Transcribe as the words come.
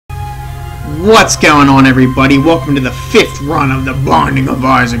What's going on, everybody? Welcome to the 5th run of the Binding of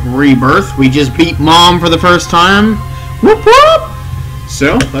Isaac Rebirth. We just beat Mom for the first time. Whoop whoop!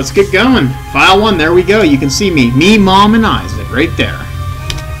 So, let's get going. File 1, there we go. You can see me. Me, Mom, and Isaac right there.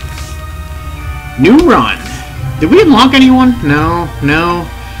 New run. Did we unlock anyone? No.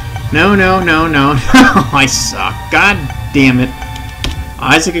 I suck. God damn it.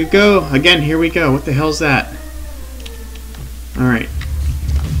 Isaac, go. Again, here we go. What the hell's that? Alright.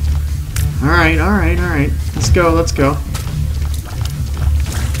 Alright. Let's go. So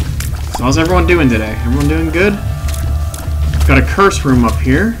how's everyone doing today? Everyone doing good? Got a curse room up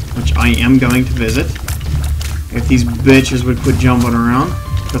here, which I am going to visit. If these bitches would quit jumping around.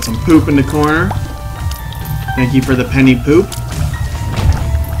 Got some poop in the corner. Thank you for the penny poop.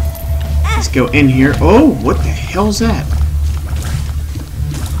 Let's go in here. Oh, what the hell's that?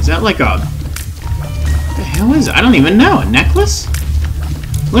 Is that like a... What the hell is it? I don't even know. A necklace?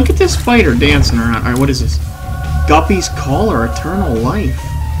 Look at this spider dancing around. Alright, what is this? Guppy's Call or Eternal Life.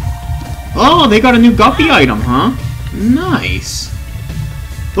 Oh, they got a new Guppy item, huh? Nice.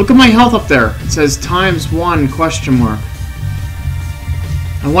 Look at my health up there. It says ×1 question mark.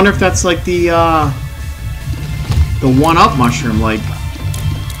 I wonder if that's like the 1-up mushroom, like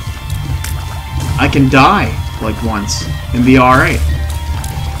I can die like once and be alright.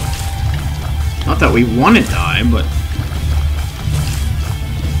 Not that we want to die, but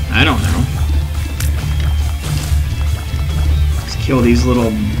I don't know. Let's kill these little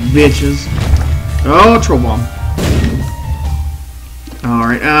bitches. Oh, troll bomb.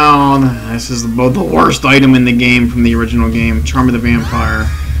 Alright, oh, this is the worst item in the game from the original game. Charm of the Vampire.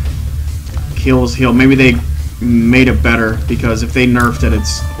 Kills, heal. Maybe they made it better, because if they nerfed it,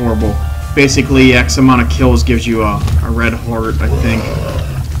 it's horrible. Basically, X amount of kills gives you a red heart, I think.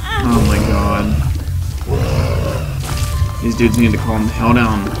 Oh my god. These dudes need to calm the hell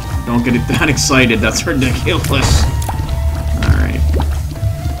down. Don't get that excited. That's ridiculous. Alright.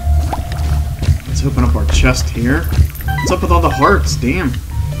 Let's open up our chest here. What's up with all the hearts? Damn.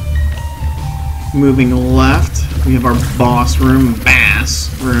 Moving left. We have our boss room. Bass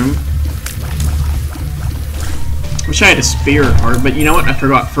room. Wish I had a spirit heart, but you know what? I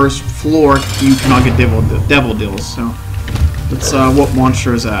forgot. First floor, you cannot get devil deals. So let's whoop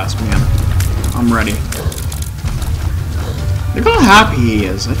Monster's ass, man. I'm ready. Look how happy he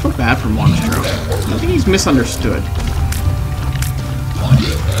is. I feel bad for Monstro. I think he's misunderstood.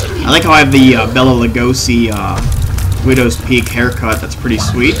 I like how I have the Bela Lugosi Widow's Peak haircut. That's pretty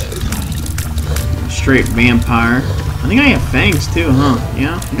sweet. Straight vampire. I think I have fangs too, huh?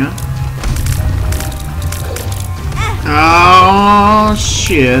 Yeah. Oh,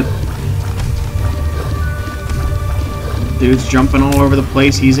 shit. Dude's jumping all over the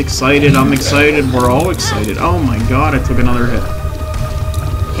place. He's excited. I'm excited. We're all excited. Oh my god, I took another hit.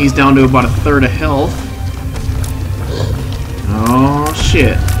 He's down to about 1/3 of health. Oh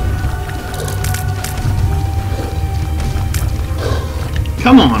shit.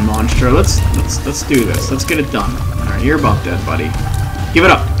 Come on, Monstro. Let's do this. Let's get it done. Alright, you're about dead, buddy. Give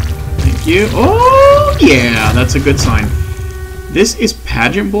it up. Thank you. Oh yeah, that's a good sign. This is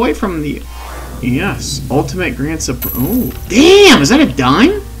Pageant Boy from the... Yes, Ultimate Grand Supreme. Oh, damn! Is that a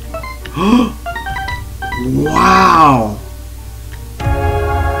dime? Wow!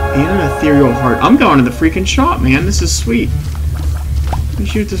 And an ethereal heart. I'm going to the freaking shop, man. This is sweet. Let me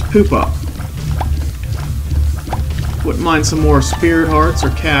shoot this poop up. Wouldn't mind some more spirit hearts or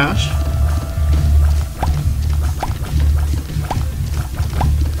cash.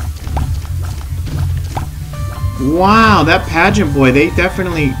 Wow, that Pageant Boy, they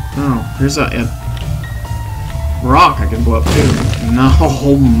definitely... Oh, there's a rock I can blow up too. No,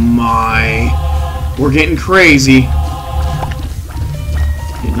 oh my. We're getting crazy.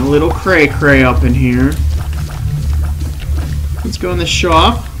 Getting a little cray-cray up in here. Let's go in the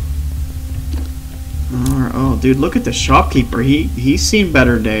shop. Oh, dude, look at the shopkeeper. He's seen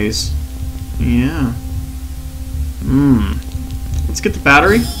better days. Yeah. Let's get the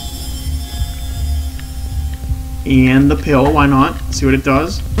battery. And the pill, why not? See what it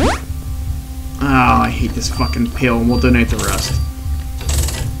does. Oh, I hate this fucking pill. We'll donate the rest.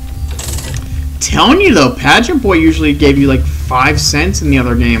 Telling you though, Pageant Boy usually gave you like 5 cents in the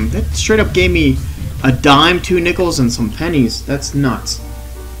other game. That straight up gave me a dime, 2 nickels, and some pennies. That's nuts.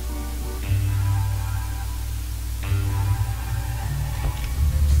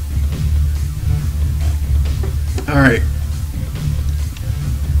 Alright.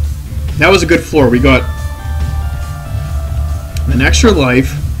 That was a good floor. We got an extra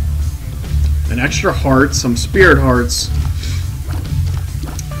life, an extra heart, some spirit hearts,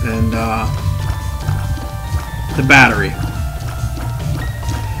 and the battery.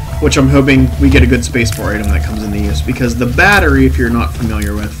 which I'm hoping we get a good spacebar item that comes into use, because the battery, if you're not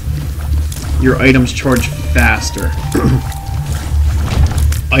familiar with, your items charge faster.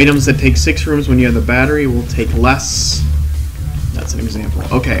 Items that take 6 rooms when you have the battery will take less. That's an example.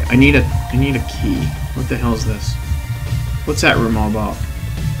 Okay, I need a key. What the hell is this? What's that room all about?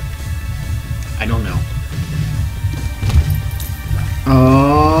 I don't know.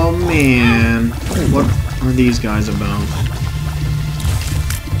 Oh man, what are these guys about?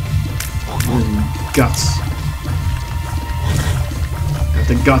 Guts. Got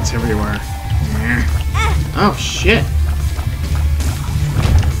the guts everywhere. Oh shit.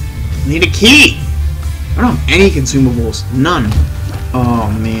 Need a key! I don't have any consumables. None.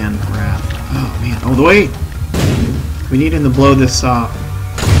 Oh man, crap. Oh man. Oh wait! We need him to blow this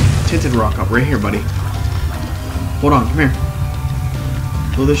tinted rock up. Right here, buddy. Hold on, come here.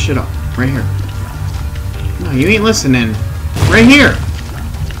 Blow this shit up. Right here. No, you ain't listening. Right here!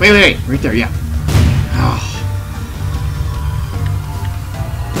 Wait. Right there, yeah. Oh.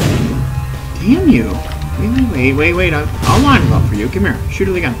 Damn you. Wait. I'll line him up for you. Come here. Shoot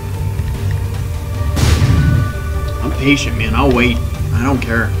it again. I'm patient, man. I'll wait. I don't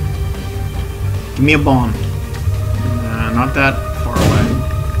care. Give me a bomb. Not that far away.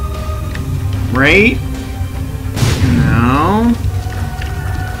 Right? No.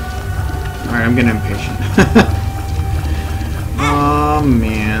 Alright, I'm getting impatient. Oh,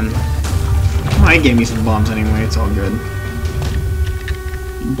 man. Oh, he gave me some bombs anyway. It's all good.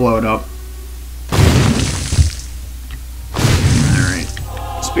 Blow it up. Alright.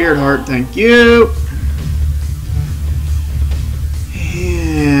 Spirit heart, thank you.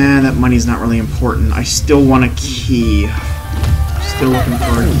 And that money's not really important. I still want a key. Still looking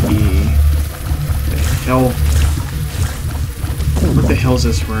for a key. What the hell? What the hell's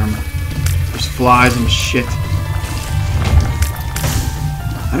this room? There's flies and shit.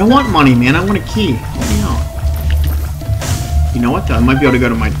 I don't want money, man. I want a key. You know what, though? I might be able to go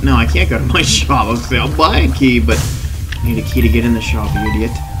to my... No, I can't go to my shop. I was going to say, I'll buy a key, but I need a key to get in the shop, you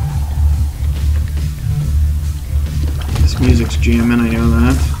idiot. This music's jamming, I know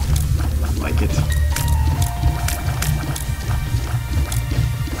that. I like it.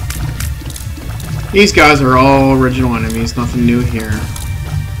 These guys are all original enemies. Nothing new here.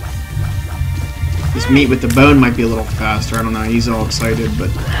 This meat with the bone might be a little faster. I don't know. He's all excited,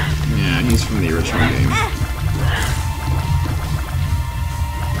 but yeah, he's from the original game.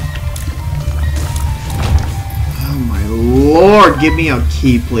 Oh my lord, give me a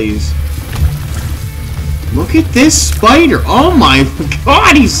key, please. Look at this spider. Oh my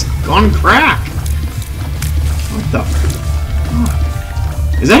god, he's gone crack. What the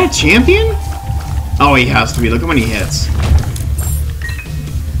fuck? Is that a champion? Oh, he has to be. Look at when he hits.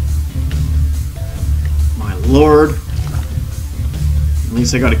 Lord. At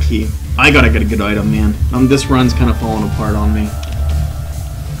least I got a key. I gotta get a good item, man. This run's kind of falling apart on me.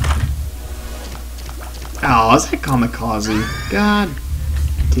 Oh, is that kamikaze? God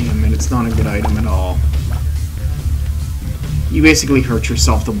damn it, it's not a good item at all. You basically hurt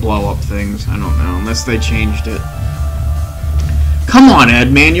yourself to blow up things. I don't know, unless they changed it. Come on,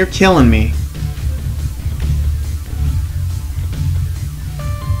 Ed, man, you're killing me.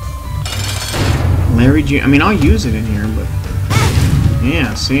 Larry G. I mean, I'll use it in here, but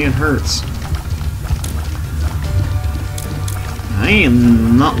yeah, see, it hurts. I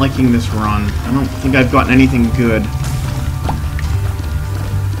am not liking this run. I don't think I've gotten anything good.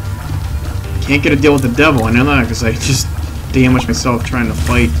 Can't get a deal with the devil. I know that because I just damaged myself trying to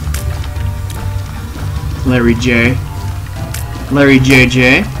fight Larry J. Larry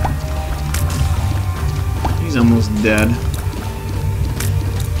JJ. He's almost dead.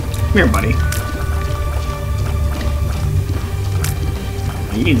 Come here, buddy.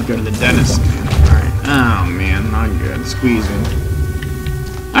 You need to go to the dentist. Alright. Oh man, not good. Squeezing.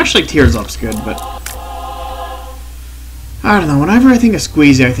 Actually, Tears Up's good, but I don't know. Whenever I think of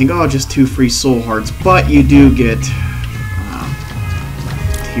Squeezy, I think, oh, just 2 free soul hearts. But you do get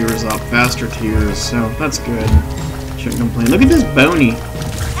Tears Up, faster tears, so that's good. Shouldn't complain. Look at this Boney.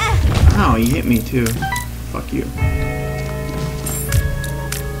 Oh, he hit me too. Fuck you.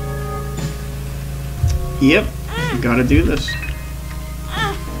 Yep, gotta do this.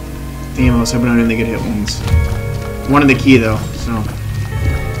 Damn, I was hoping I didn't get hit once. Wanted the key though, so.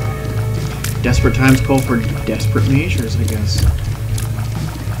 Desperate times call for desperate measures, I guess.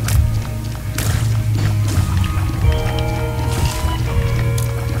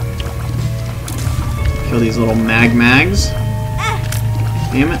 Kill these little mags.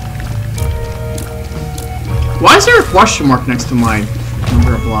 Damn it. Why is there a question mark next to my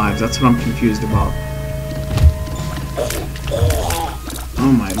number of lives? That's what I'm confused about.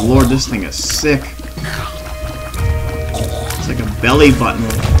 Oh my lord, this thing is sick. It's like a belly button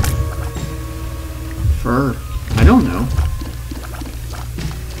with fur. I don't know.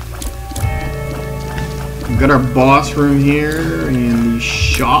 We've got our boss room here in the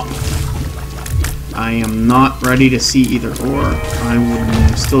shop. I am not ready to see either or.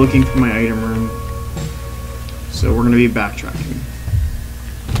 I'm still looking for my item room. So we're going to be backtracking.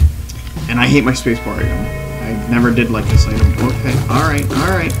 And I hate my spacebar item. I never did like this item. Okay, alright,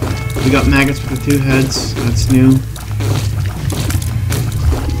 alright. We got maggots with the 2 heads. That's new.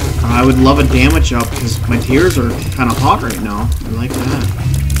 I would love a damage up because my tears are kind of hot right now. I like that.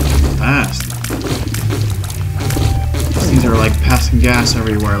 Fast. These are like passing gas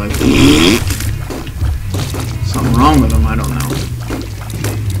everywhere. Like something wrong with them. I don't know.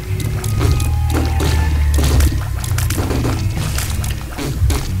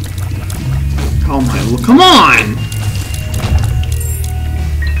 Oh my! Come on!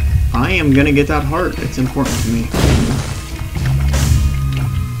 I am gonna get that heart. It's important to me.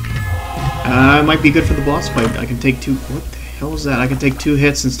 It might be good for the boss fight. I can take 2... What the hell is that? I can take 2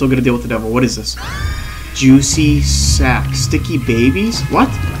 hits and still get to deal with the devil. What is this? Juicy sack. Sticky babies? What?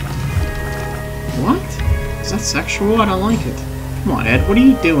 What? Is that sexual? I don't like it. Come on, Ed. What are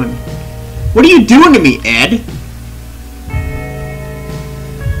you doing? What are you doing to me, Ed?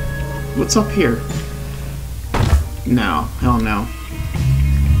 What's up here? No. Hell no.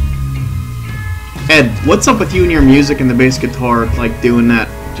 Ed, what's up with you and your music and the bass guitar, like, doing that?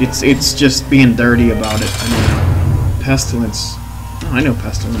 It's just being dirty about it. I don't know. Pestilence. Oh, I know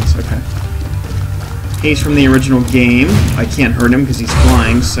Pestilence. Okay. He's from the original game. I can't hurt him because he's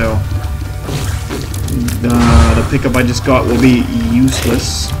flying, so the pickup I just got will be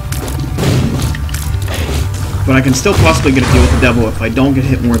useless. But I can still possibly get a deal with the devil if I don't get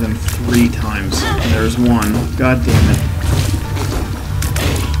hit more than 3 times. There's one. God damn it.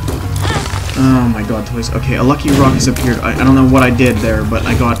 Oh my god, toys. Okay, a lucky rock has appeared. I don't know what I did there, but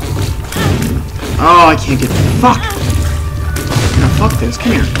I got... Oh, I can't get... Fuck! No, fuck this.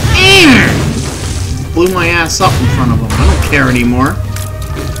 Come here. Blew my ass up in front of him. I don't care anymore.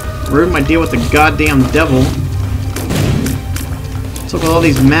 Ruined my deal with the goddamn devil. What's up with all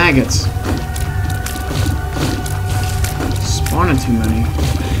these maggots? Spawning too many.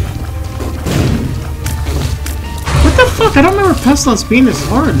 What the fuck? I don't remember Pestilence being this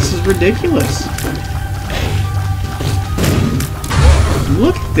hard. This is ridiculous.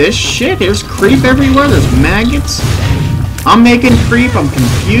 Look at this shit. There's creep everywhere. There's maggots. I'm making creep. I'm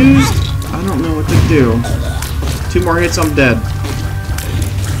confused. I don't know what to do. 2 more hits, I'm dead.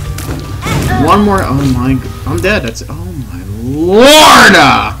 1 more. Oh my. I'm dead. That's. Oh my lord!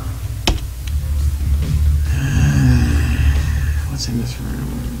 What's in this room?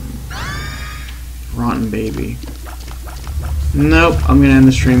 Rotten baby. Nope. I'm gonna end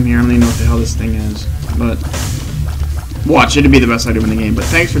the stream here. I don't even know what the hell this thing is. But watch. It'd be the best item in the game. But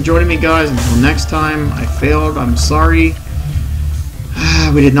thanks for joining me, guys. Until next time. I failed. I'm sorry.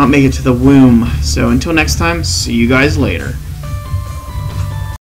 We did not make it to the womb. So until next time, see you guys later.